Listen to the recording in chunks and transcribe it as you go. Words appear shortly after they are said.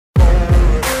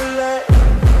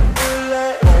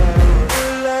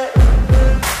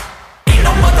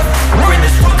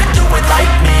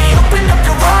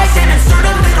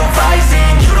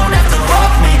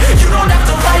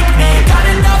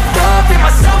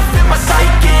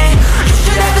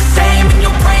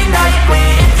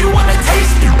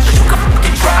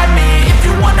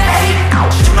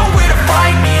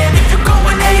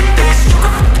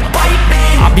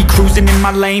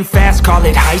my lane fast, call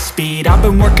it high speed. I've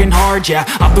been working hard, yeah,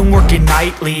 I've been working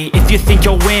nightly. If you think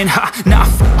you'll win, ha, not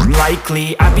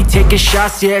likely. I be taking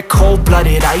shots, yeah,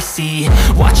 cold-blooded, icy.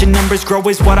 Watching numbers grow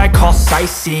is what I call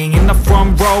sightseeing. In the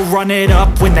front row, run it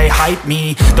up when they hype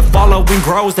me. The following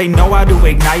grows, they know how to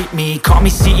ignite me. Call me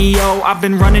CEO, I've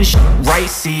been running shit right,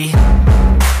 see.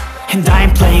 And I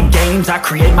ain't playing games, I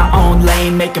create my own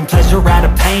lane, making pleasure out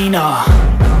of pain,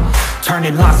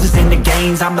 turning losses into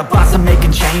gains. I'm the boss, I'm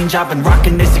making change. I've been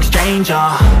rocking this exchange,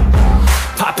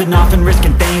 popping off and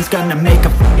risking things. Gonna make a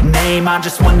fucking name, I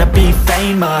just wanna be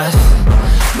famous.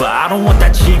 But I don't want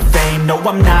that cheap fame, no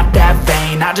I'm not that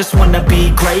vain. I just wanna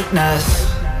be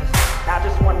greatness. I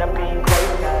just wanna be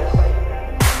greatness.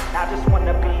 I just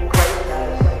wanna be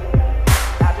greatness.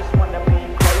 I just wanna be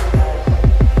greatness.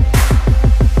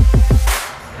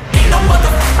 Ain't no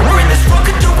motherfucker in this world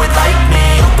could do it like me.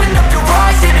 Open up your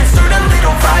eyes and insert a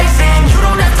little rising. You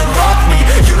don't have to love me,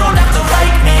 you don't have to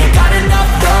like me. Got enough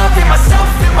love in myself,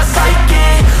 in my psyche.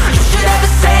 You should have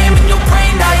the same in your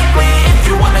brain nightly. If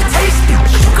you wanna taste it,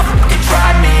 you can fucking try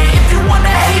me. If you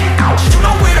wanna hate, you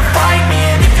know where to find me.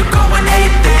 And if you go and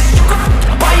hate this, you can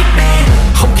fucking bite me.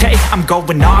 Okay, I'm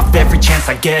going off every chance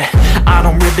I get. I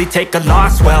don't really take a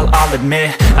loss, well, I'll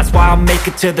admit. That's why I'll make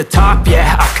it to the top,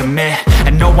 yeah, I commit.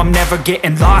 And no, I'm never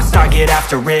getting lost, I get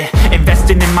after it.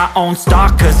 Investing in my own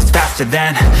stock, cause it's faster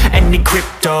than any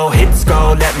crypto hits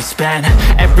go, let me spend.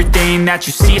 Everything that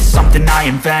you see is something I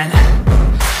invent.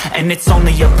 And it's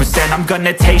only a percent. I'm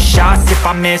gonna take shots. If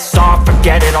I miss all,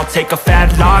 forget it. I'll take a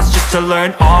fat loss just to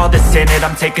learn all that's in it.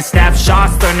 I'm taking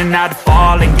snapshots, learning how to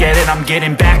fall and get it. I'm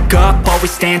getting back up,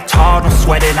 always stand tall, don't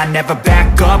sweat it. I never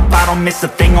back up, I don't miss a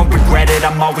thing or regret it.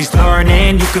 I'm always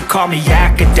learning, you could call me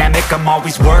academic. I'm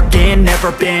always working,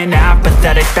 never been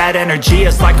apathetic. That energy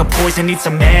is like a poison, needs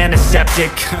some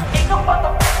antiseptic.